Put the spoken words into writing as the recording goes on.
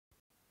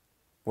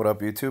What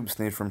up, YouTube?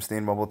 Sneed from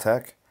Sneed Mobile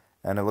Tech,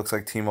 and it looks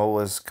like T-Mobile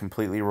is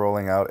completely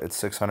rolling out its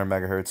 600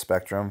 megahertz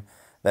spectrum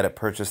that it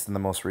purchased in the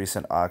most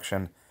recent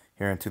auction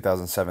here in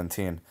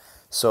 2017.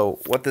 So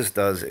what this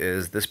does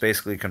is this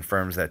basically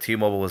confirms that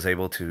T-Mobile was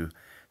able to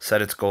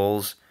set its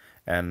goals,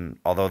 and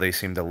although they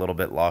seemed a little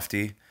bit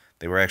lofty,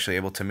 they were actually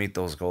able to meet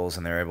those goals,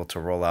 and they were able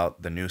to roll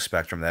out the new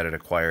spectrum that it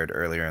acquired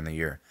earlier in the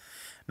year.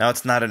 Now,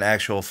 it's not an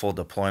actual full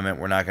deployment.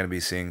 We're not going to be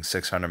seeing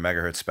 600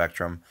 megahertz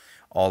spectrum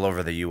all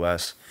over the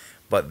U.S.,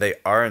 but they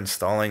are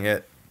installing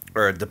it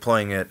or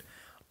deploying it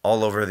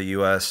all over the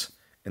U.S.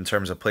 in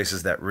terms of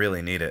places that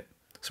really need it.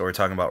 So we're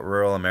talking about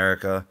rural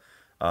America,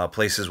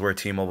 places where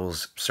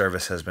T-Mobile's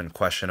service has been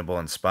questionable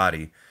and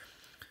spotty.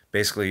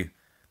 Basically,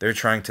 they're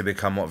trying to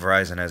become what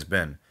Verizon has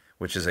been,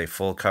 which is a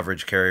full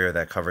coverage carrier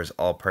that covers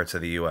all parts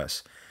of the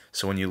U.S.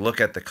 So when you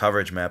look at the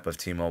coverage map of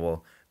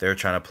T-Mobile, they're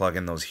trying to plug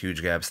in those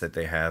huge gaps that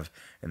they have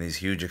in these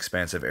huge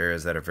expansive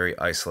areas that are very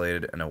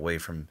isolated and away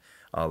from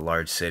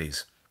large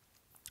cities.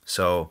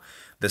 So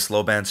this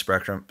low band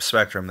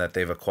spectrum that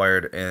they've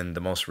acquired in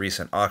the most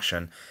recent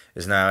auction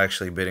is now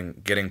actually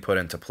getting put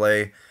into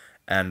play,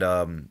 and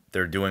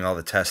they're doing all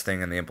the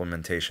testing and the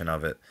implementation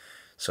of it.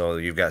 So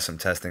you've got some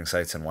testing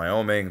sites in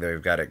Wyoming.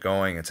 They've got it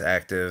going. It's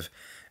active,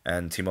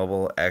 and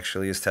T-Mobile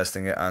actually is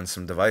testing it on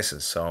some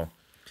devices. So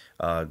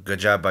good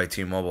job by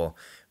T-Mobile.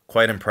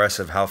 Quite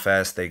impressive how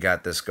fast they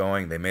got this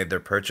going. They made their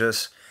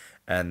purchase,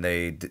 and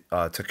they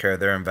took care of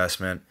their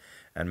investment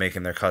and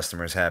making their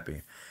customers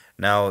happy.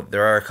 Now,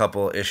 there are a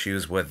couple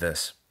issues with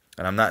this,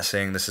 and I'm not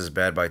saying this is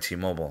bad by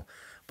T-Mobile,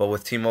 but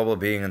with T-Mobile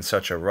being in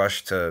such a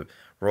rush to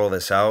roll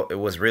this out, it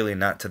was really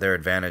not to their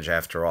advantage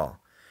after all.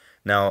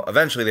 Now,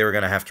 eventually they were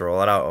going to have to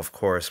roll it out, of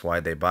course,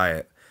 why'd they buy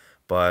it?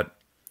 But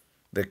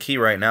the key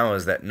right now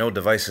is that no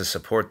devices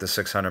support the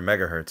 600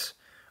 megahertz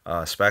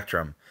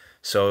spectrum.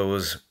 So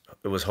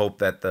it was hoped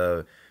that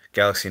the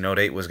Galaxy Note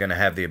 8 was going to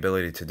have the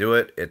ability to do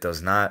it. It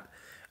does not.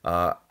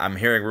 I'm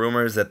hearing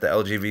rumors that the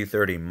LG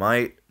V30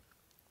 might.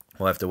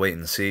 We'll have to wait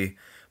and see.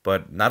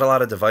 But not a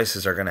lot of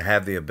devices are going to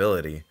have the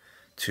ability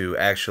to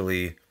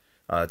actually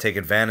take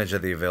advantage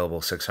of the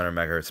available 600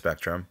 megahertz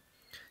spectrum.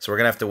 So we're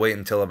going to have to wait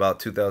until about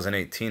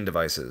 2018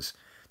 devices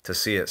to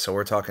see it. So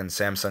we're talking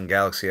Samsung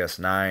Galaxy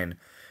S9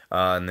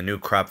 and the new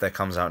crop that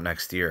comes out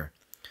next year.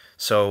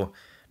 So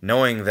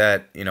knowing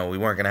that, we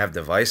weren't going to have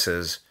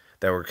devices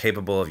that were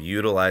capable of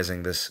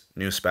utilizing this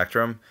new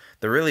spectrum,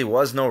 there really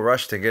was no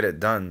rush to get it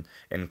done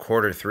in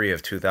Q3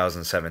 of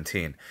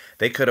 2017.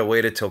 They could have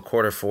waited till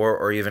Q4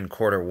 or even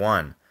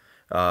Q1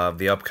 of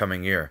the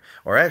upcoming year,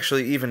 or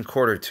actually even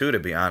Q2, to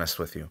be honest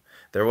with you.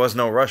 There was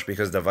no rush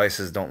because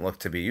devices don't look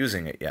to be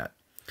using it yet.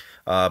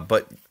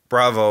 But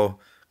bravo,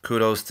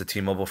 kudos to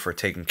T-Mobile for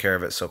taking care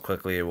of it so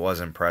quickly. It was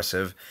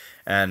impressive,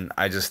 and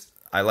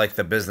I like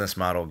the business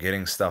model,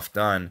 getting stuff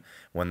done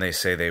when they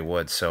say they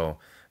would. So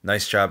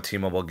nice job,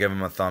 T-Mobile. Give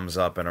them a thumbs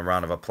up and a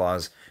round of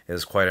applause. It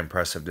is quite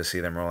impressive to see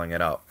them rolling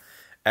it out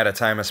at a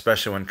time,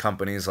 especially when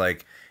companies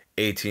like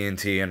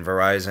AT&T and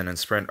Verizon and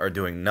Sprint are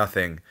doing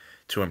nothing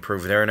to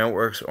improve their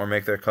networks or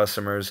make their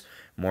customers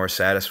more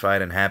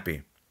satisfied and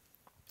happy,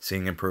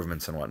 seeing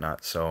improvements and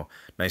whatnot. So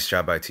nice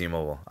job by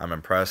T-Mobile. I'm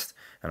impressed,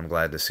 and I'm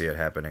glad to see it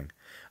happening.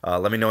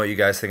 Let me know what you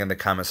guys think in the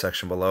comment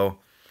section below.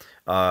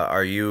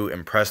 Are you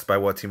impressed by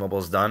what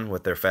T-Mobile's done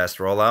with their fast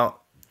rollout?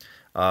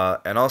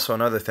 And also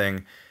another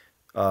thing,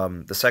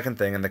 the second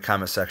thing in the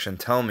comment section,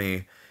 tell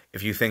me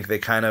if you think they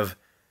kind of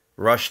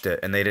rushed it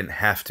and they didn't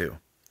have to.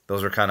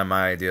 Those were kind of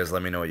my ideas.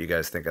 Let me know what you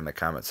guys think in the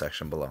comment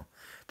section below.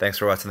 Thanks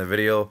for watching the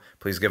video.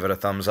 Please give it a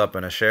thumbs up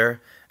and a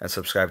share, and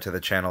subscribe to the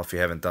channel if you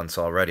haven't done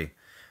so already.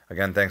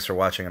 Again, thanks for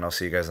watching, and I'll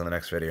see you guys in the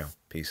next video.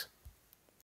 Peace.